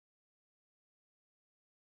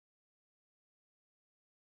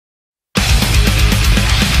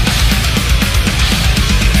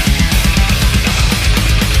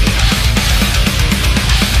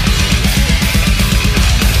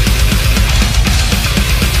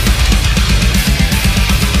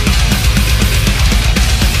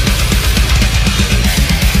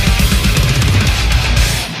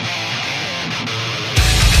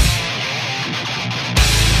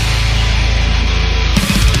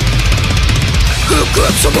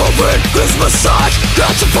Grips are moving, his massage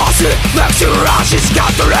gets a posse, makes you rush, he's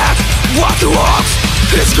got the rack. Walk he walks,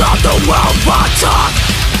 he's got the well but talk.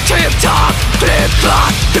 Keep talk, click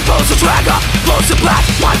clock, he pulls the trigger, pulls it back.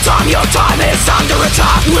 One time your time is under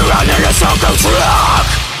attack. We're running a circle truck.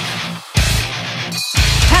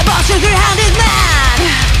 I bought a three-handed man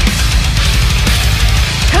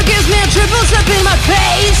who gives me a triple slap in my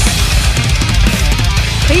face.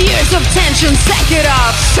 Years of tension, sack it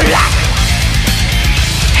off, slack.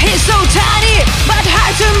 He's so tiny, but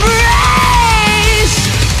hard to embrace.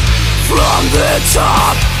 From the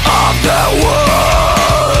top of the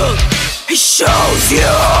world, he shows you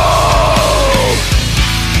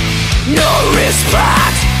no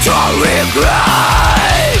respect, don't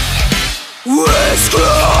regret. We're screwed.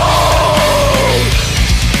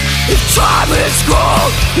 If time is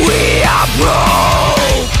gold, we are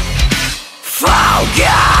broke. Forget.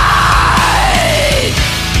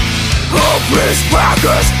 Hopeless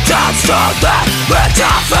burgers, don't stop that, but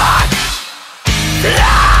don't fuck.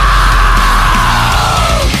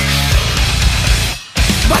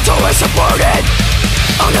 But always supported,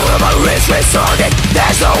 on the river is resorted.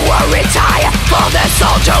 There's no one retire for the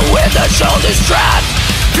soldier with the shoulders strapped.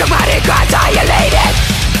 Dramatic annihilated,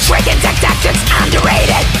 shrinking tactics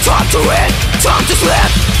underrated. Time to win, time to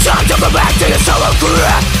slip, time to go back to your solo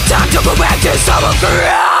grip. Time to go back to your solo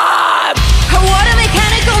grip. What a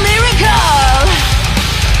mechanical miracle!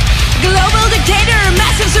 Global dictator,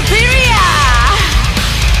 massive superior.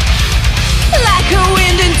 Like a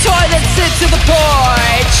winding toy that sits at the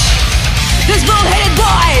porch. This bull-headed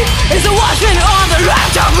boy is a watchman on the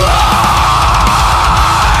left of march.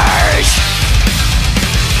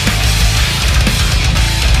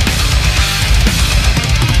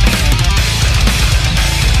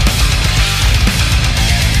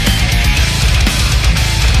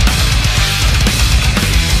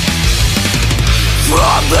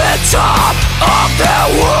 From the top of the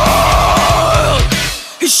world,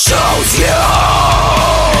 he shows you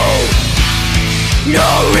no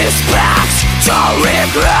respect, don't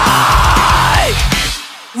regret.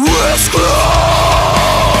 We're screwed.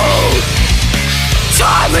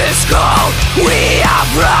 Time is cold, we are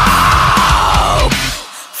broke.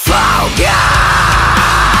 Forget.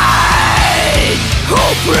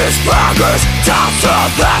 Hopeless burgers, down to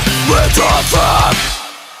that we're too fuck.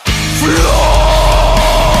 Float.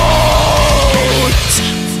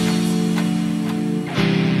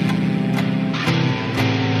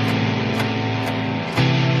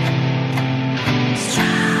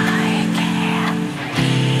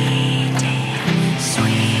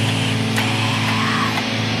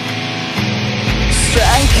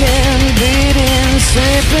 Striking, beating,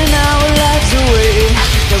 sweeping our lives away.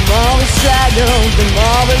 The more we struggle, the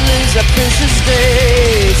more we lose our precious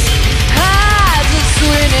days.